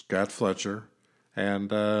Scott Fletcher, and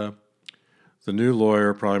the new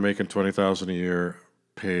lawyer, probably making $20,000 a year,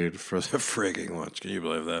 paid for the frigging lunch. Can you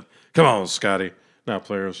believe that? Come on, Scotty. Now,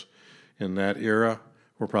 players in that era,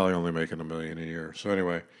 we're probably only making $1 million a year. So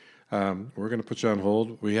anyway, we're going to put you on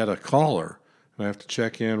hold. We had a caller, and I have to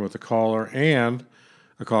check in with the caller and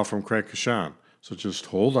a call from Craig Kashan. So just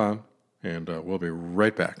hold on, and we'll be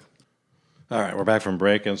right back. All right, we're back from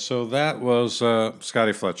break, and so that was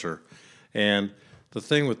Scotty Fletcher. And the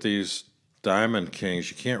thing with these Diamond Kings,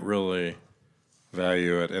 you can't really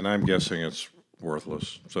value it, and I'm guessing it's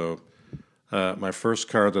worthless. So my first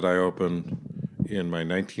card that I opened in my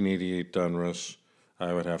 1988 Donruss,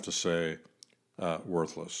 I would have to say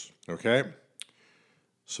worthless. Okay?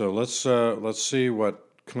 So let's see what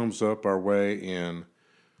comes up our way in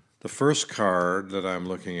the first card that I'm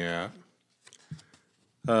looking at.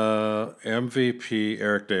 MVP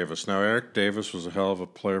Eric Davis. Now, Eric Davis was a hell of a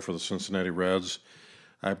player for the Cincinnati Reds,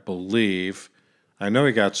 I believe. I know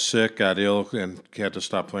he got sick, got ill, and had to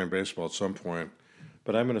stop playing baseball at some point.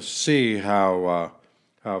 But I'm going to see how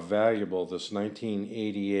valuable this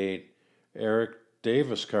 1988 Eric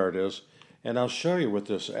Davis card is, and I'll show you with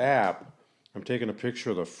this app. I'm taking a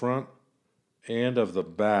picture of the front and of the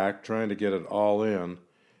back, trying to get it all in,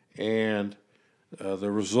 and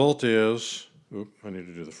the result is... I need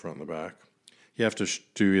to do the front and the back. You have to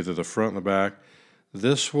do either the front and the back.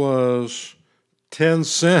 This was 10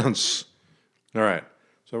 cents. All right,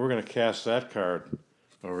 so we're going to cast that card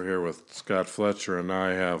over here with Scott Fletcher, and now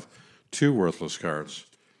I have two worthless cards.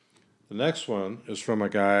 The next one is from a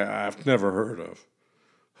guy I've never heard of.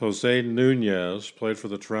 Jose Nunez played for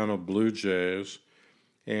the Toronto Blue Jays,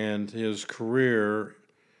 and his career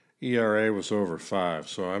ERA was over 5.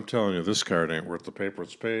 So I'm telling you, this card ain't worth the paper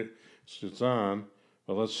it's on.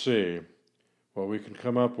 But let's see what we can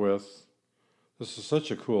come up with. This is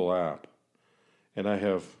such a cool app, and I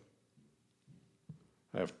have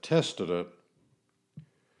tested it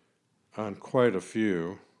on quite a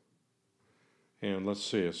few. And let's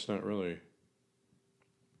see, it's not really...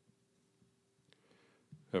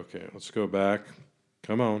 Okay, let's go back.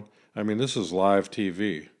 Come on. I mean, this is live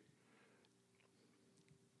TV.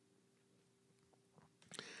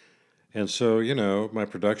 And so, my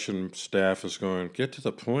production staff is going, get to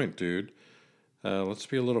the point, dude. Let's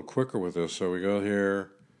be a little quicker with this. So we go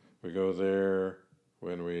here, we go there,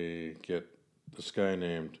 when we get this guy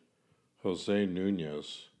named Jose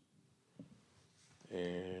Nunez.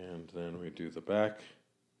 And then we do the back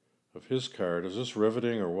of his card. Is this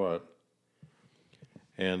riveting or what?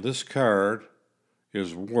 And this card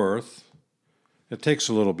is worth, it takes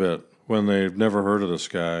a little bit when they've never heard of this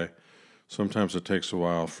guy. Sometimes it takes a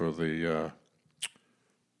while for the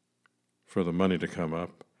money to come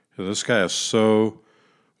up. This guy is so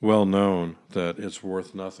well known that it's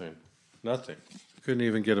worth nothing. Nothing. Couldn't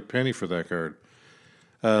even get a penny for that card.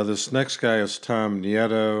 This next guy is Tom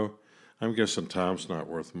Nieto. I'm guessing Tom's not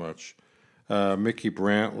worth much. Mickey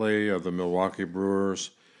Brantley of the Milwaukee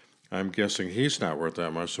Brewers. I'm guessing he's not worth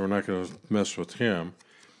that much, so we're not going to mess with him.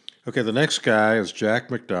 Okay, the next guy is Jack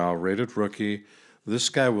McDowell, rated rookie. This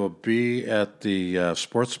guy will be at the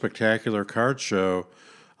Sports Spectacular card show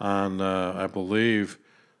on, I believe,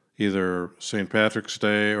 either St. Patrick's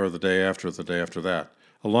Day or the day after that,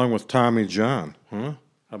 along with Tommy John. Huh?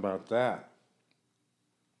 How about that?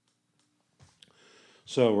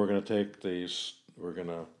 So we're going to take these, we're going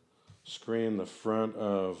to screen the front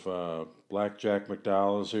of Black Jack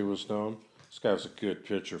McDowell, as he was known. This guy was a good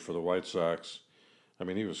pitcher for the White Sox. I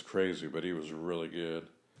mean, he was crazy, but he was really good.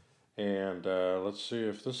 And let's see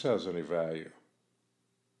if this has any value.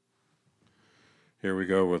 Here we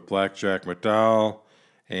go with Black Jack McDowell.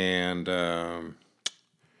 And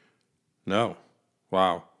no.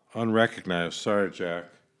 Wow. Unrecognized. Sorry, Jack.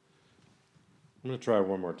 I'm going to try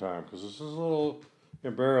one more time because this is a little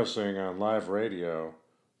embarrassing on live radio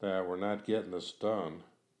that we're not getting this done.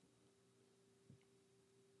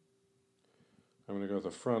 I'm going to go with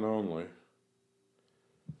the front only.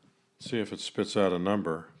 See if it spits out a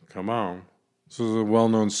number. Come on. This is a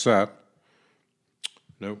well-known set.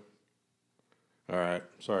 Nope. All right.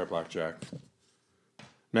 Sorry, Blackjack.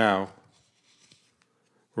 Now,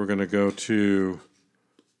 we're going to go to...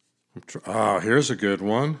 here's a good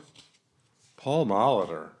one. Paul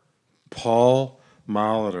Molitor. Paul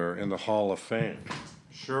Molitor in the Hall of Fame.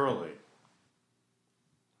 Shirley.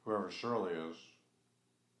 Whoever Shirley is.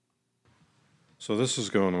 So this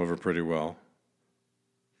is going over pretty well.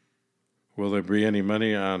 Will there be any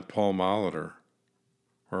money on Paul Molitor?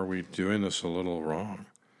 Or are we doing this a little wrong?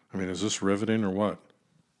 I mean, is this riveting or what?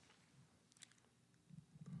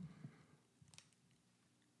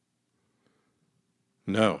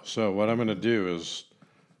 No. So what I'm going to do is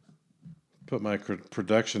put my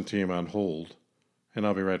production team on hold, and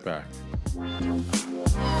I'll be right back.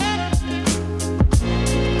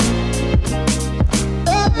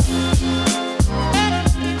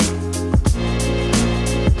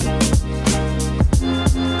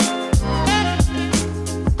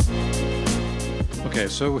 Okay,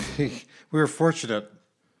 so we were fortunate.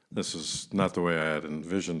 This is not the way I had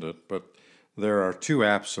envisioned it, but there are two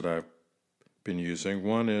apps that I've been using.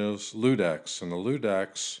 One is Ludex, and the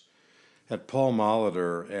Ludex had Paul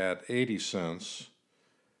Molitor at 80 cents.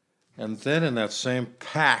 And then in that same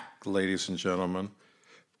pack, ladies and gentlemen,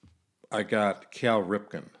 I got Cal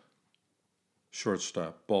Ripken,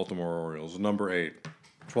 shortstop, Baltimore Orioles, number 8,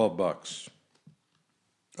 $12.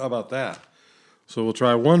 How about that? So we'll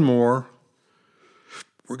try one more.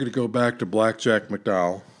 We're going to go back to Blackjack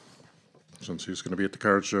McDowell, since he's going to be at the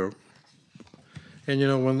card show. And, you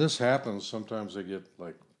know, when this happens, sometimes they get,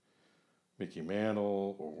 like, Mickey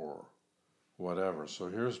Mantle or whatever. So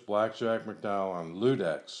here's Blackjack McDowell on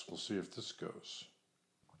Ludex. We'll see if this goes.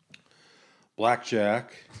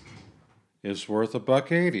 Blackjack is worth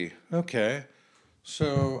 $1.80. Okay.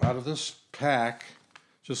 So out of this pack,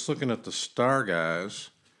 just looking at the star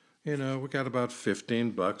guys, you know, we got about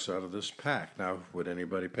 $15 out of this pack. Now, would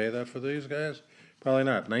anybody pay that for these guys? Probably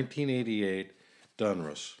not. 1988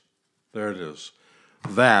 Donruss. There it is.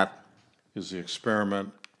 That is the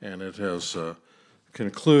experiment, and it has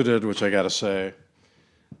concluded, which I got to say,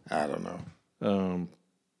 I don't know.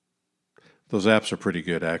 Those apps are pretty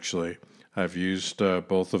good, actually. I've used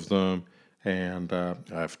both of them, and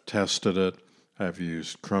I've tested it. I've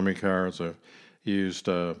used crummy cards. I've used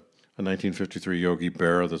a 1953 Yogi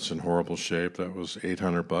Berra that's in horrible shape. That was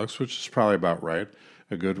 $800, which is probably about right.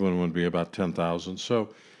 A good one would be about 10,000. So,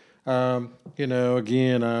 you know,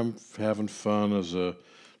 again, I'm having fun as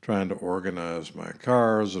trying to organize my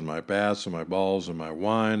cards and my bats and my balls and my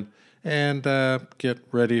wine, and get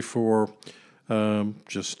ready for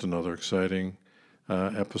just another exciting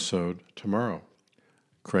episode tomorrow.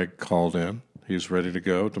 Craig called in. He's ready to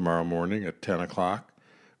go tomorrow morning at 10 o'clock.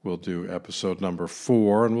 We'll do episode number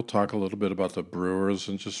 4, and we'll talk a little bit about the Brewers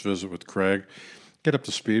and just visit with Craig, get up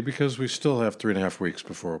to speed, because we still have 3.5 weeks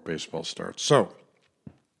before baseball starts. So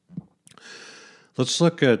let's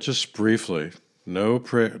look at, just briefly, no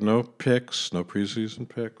picks, no preseason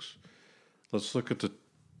picks. Let's look at the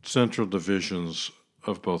central divisions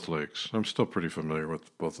of both leagues. I'm still pretty familiar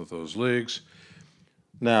with both of those leagues.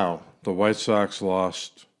 Now, the White Sox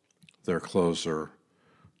lost their closer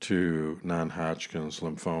to non-Hodgkin's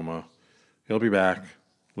lymphoma. He'll be back.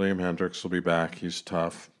 Liam Hendricks will be back. He's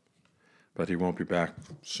tough, but he won't be back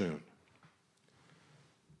soon.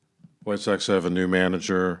 White Sox have a new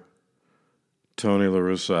manager, Tony La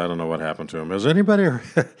Russa. I don't know what happened to him. Has anybody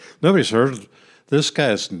heard? Nobody's heard. This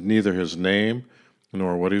guy's neither his name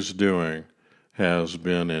nor what he's doing has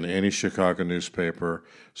been in any Chicago newspaper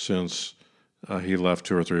since he left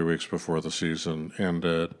 2 or 3 weeks before the season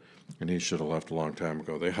ended. And he should have left a long time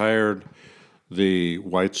ago. The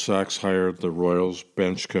White Sox hired the Royals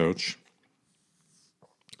bench coach.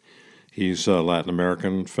 He's a Latin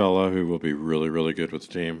American fella who will be really, really good with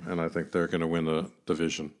the team, and I think they're going to win the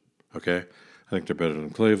division, okay? I think they're better than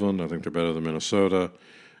Cleveland. I think they're better than Minnesota.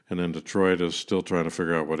 And then Detroit is still trying to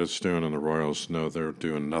figure out what it's doing, and the Royals know they're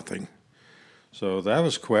doing nothing. So that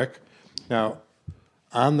was quick. Now,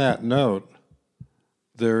 on that note,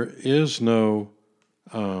 there is no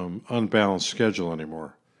unbalanced schedule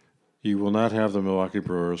anymore. You will not have the Milwaukee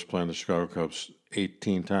Brewers playing the Chicago Cubs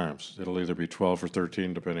 18 times. It'll either be 12 or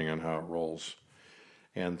 13, depending on how it rolls.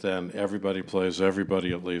 And then everybody plays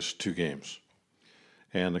everybody at least 2 games.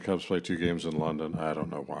 And the Cubs play 2 games in London. I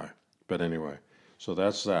don't know why. But anyway, so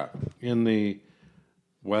that's that. In the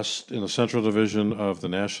West, in the Central Division of the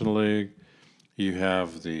National League, you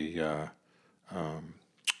have the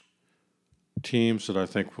teams that I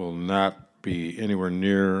think will not be anywhere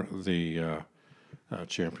near the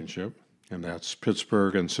championship, and that's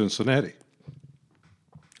Pittsburgh and Cincinnati.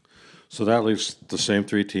 So that leaves the same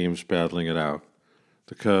 3 teams battling it out: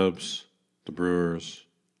 the Cubs, the Brewers,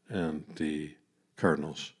 and the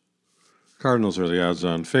Cardinals. Cardinals are the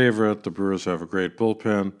odds-on favorite. The Brewers have a great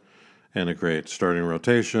bullpen and a great starting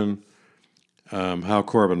rotation. how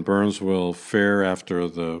Corbin Burns will fare after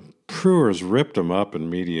the Brewers ripped him up in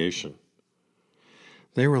mediation.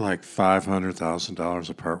 They were like $500,000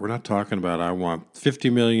 apart. We're not talking about I want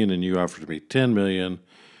 $50 million and you offered me $10 million.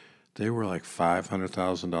 They were like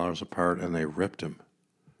 $500,000 apart, and they ripped him.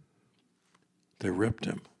 They ripped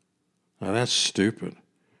him. Now that's stupid.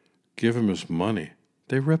 Give him his money.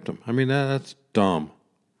 They ripped him. I mean, that's dumb.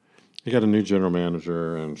 You got a new general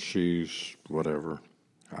manager, and she's whatever.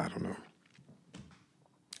 I don't know.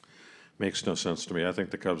 Makes no sense to me. I think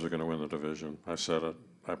the Cubs are going to win the division. I said it.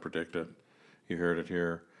 I predict it. You heard it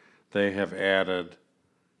here. They have added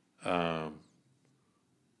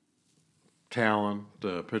Talon,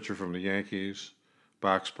 the pitcher from the Yankees,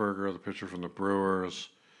 Boxberger, the pitcher from the Brewers.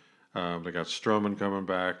 They got Stroman coming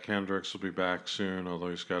back. Hendricks will be back soon, although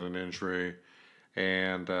he's got an injury.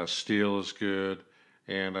 And Steele is good.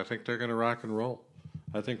 And I think they're going to rock and roll.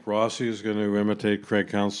 I think Rossi is going to imitate Craig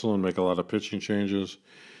Counsell and make a lot of pitching changes.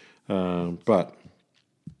 But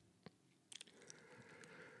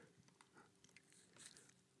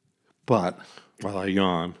while I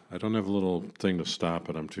yawn, I don't have a little thing to stop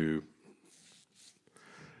it. I'm too...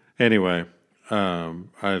 Anyway,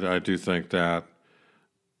 I do think that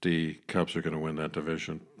the Cubs are going to win that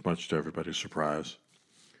division, much to everybody's surprise.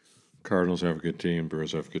 Cardinals have a good team.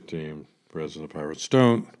 Brewers have a good team. Reds and the Pirates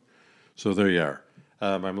don't. So there you are.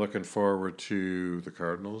 I'm looking forward to the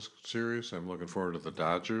Cardinals series. I'm looking forward to the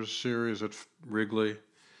Dodgers series at Wrigley.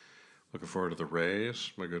 Looking forward to the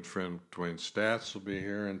Rays. My good friend Dwayne Statz will be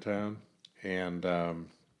here in town. And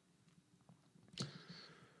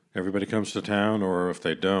everybody comes to town, or if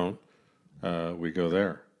they don't, we go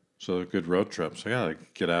there. So good road trips. I got to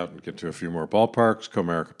get out and get to a few more ballparks,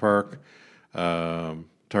 Comerica Park,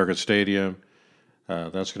 Target Stadium.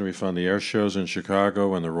 That's going to be fun. The air shows in Chicago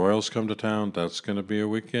when the Royals come to town. That's going to be a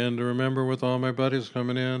weekend to remember with all my buddies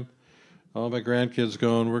coming in, all my grandkids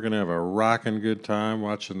going. We're going to have a rocking good time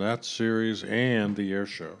watching that series and the air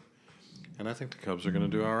show. And I think the Cubs are going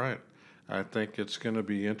to do all right. I think it's going to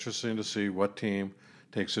be interesting to see what team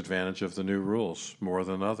takes advantage of the new rules more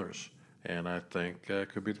than others. And I think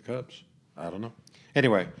it could be the Cubs. I don't know.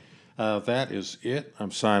 Anyway, that is it.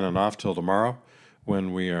 I'm signing off till tomorrow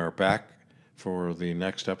when we are back for the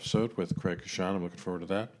next episode with Craig Kashan. I'm looking forward to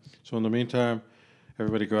that. So in the meantime,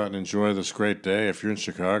 everybody go out and enjoy this great day. If you're in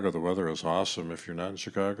Chicago, the weather is awesome. If you're not in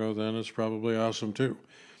Chicago, then it's probably awesome too.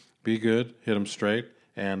 Be good, hit them straight,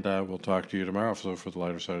 and we'll talk to you tomorrow. So for the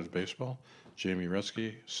lighter side of the baseball, Jamie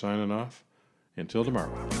Retzky signing off. Until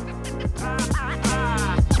tomorrow.